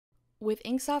With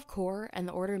InkSoft Core and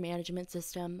the order management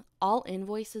system, all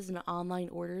invoices and online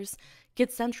orders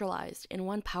get centralized in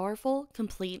one powerful,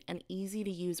 complete, and easy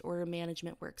to use order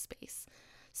management workspace.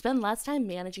 Spend less time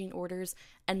managing orders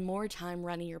and more time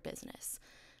running your business.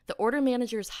 The Order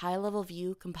Manager's high-level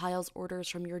view compiles orders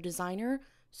from your designer,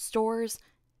 stores,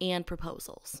 and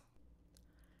proposals.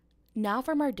 Now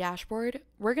from our dashboard,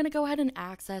 we're going to go ahead and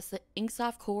access the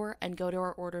InkSoft Core and go to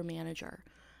our Order Manager.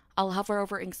 I'll hover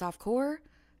over InkSoft Core,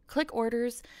 click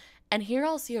Orders, and here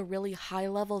I'll see a really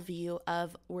high-level view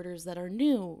of orders that are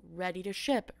new, ready to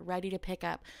ship, ready to pick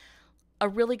up. A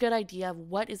really good idea of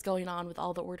what is going on with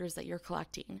all the orders that you're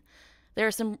collecting. There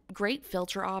are some great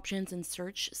filter options and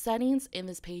search settings in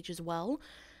this page as well.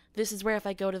 This is where if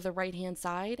I go to the right-hand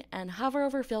side and hover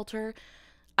over Filter,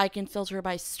 I can filter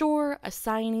by store,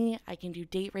 assignee, I can do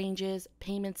date ranges,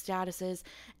 payment statuses,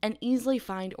 and easily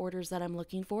find orders that I'm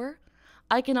looking for.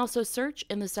 I can also search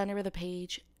in the center of the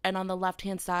page, and on the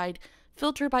left-hand side,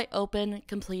 filter by open,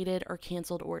 completed, or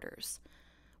canceled orders.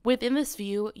 Within this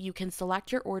view, you can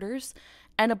select your orders,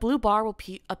 and a blue bar will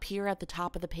appear at the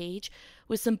top of the page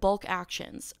with some bulk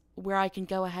actions, where I can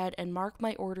go ahead and mark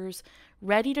my orders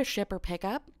ready to ship or pick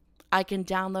up. I can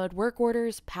download work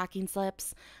orders, packing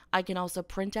slips. I can also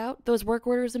print out those work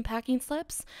orders and packing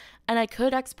slips, and I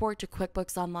could export to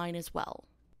QuickBooks Online as well.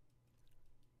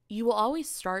 You will always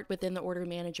start within the Order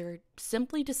Manager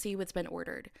simply to see what's been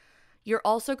ordered. You're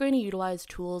also going to utilize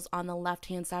tools on the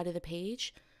left-hand side of the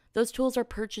page. Those tools are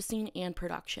purchasing and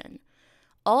production.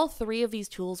 All three of these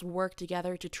tools work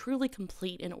together to truly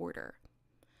complete an order.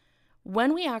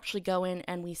 When we actually go in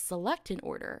and we select an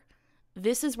order,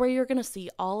 this is where you're going to see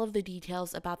all of the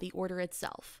details about the order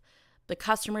itself, the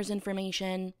customer's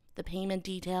information, the payment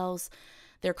details,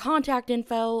 their contact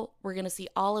info. We're going to see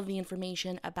all of the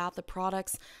information about the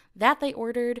products that they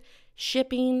ordered,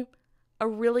 shipping, a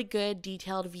really good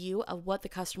detailed view of what the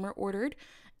customer ordered,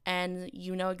 and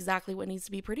you know exactly what needs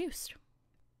to be produced.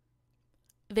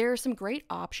 There are some great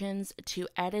options to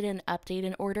edit and update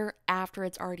an order after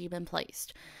it's already been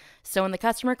placed. So when the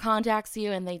customer contacts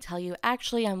you and they tell you,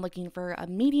 actually, I'm looking for a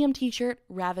medium t-shirt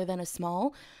rather than a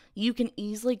small, you can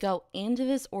easily go into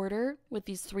this order with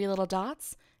these three little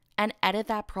dots and edit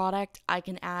that product. I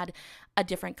can add a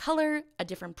different color, a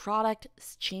different product,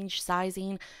 change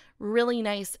sizing. Really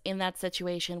nice in that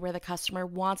situation where the customer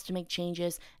wants to make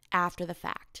changes after the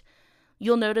fact.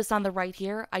 You'll notice on the right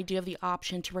here, I do have the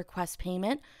option to request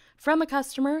payment from a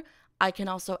customer. I can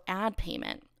also add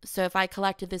payment. So if I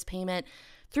collected this payment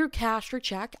through cash or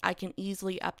check, I can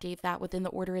easily update that within the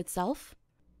order itself.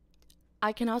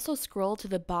 I can also scroll to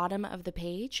the bottom of the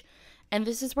page, and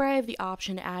this is where I have the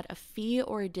option to add a fee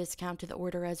or a discount to the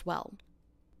order as well.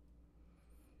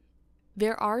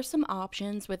 There are some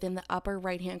options within the upper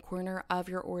right-hand corner of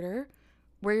your order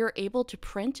where you're able to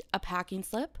print a packing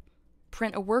slip,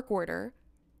 print a work order.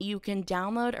 You can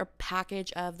download a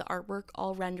package of the artwork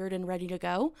all rendered and ready to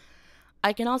go.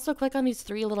 I can also click on these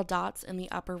three little dots in the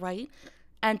upper right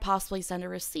and possibly send a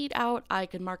receipt out. I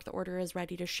can mark the order as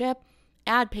ready to ship,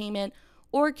 add payment,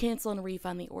 or cancel and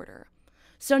refund the order.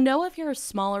 So know if you're a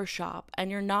smaller shop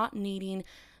and you're not needing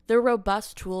the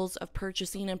robust tools of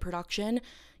purchasing and production,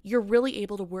 you're really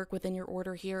able to work within your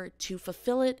order here to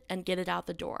fulfill it and get it out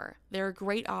the door. There are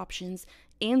great options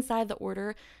inside the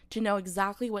order to know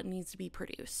exactly what needs to be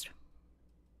produced.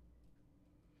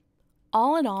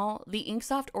 All in all, the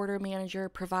InkSoft Order Manager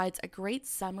provides a great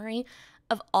summary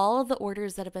of all of the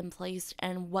orders that have been placed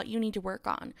and what you need to work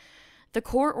on. The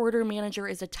Core Order Manager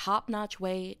is a top-notch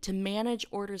way to manage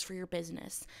orders for your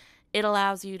business. It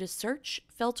allows you to search,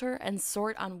 filter, and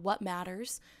sort on what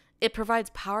matters. It provides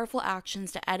powerful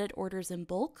actions to edit orders in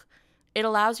bulk. It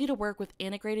allows you to work with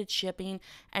integrated shipping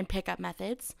and pickup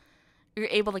methods. You're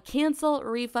able to cancel,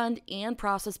 refund, and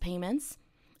process payments.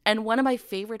 And one of my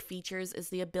favorite features is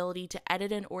the ability to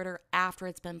edit an order after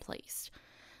it's been placed.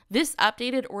 This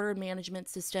updated order management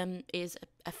system is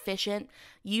efficient,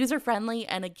 user-friendly,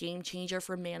 and a game changer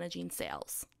for managing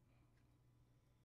sales.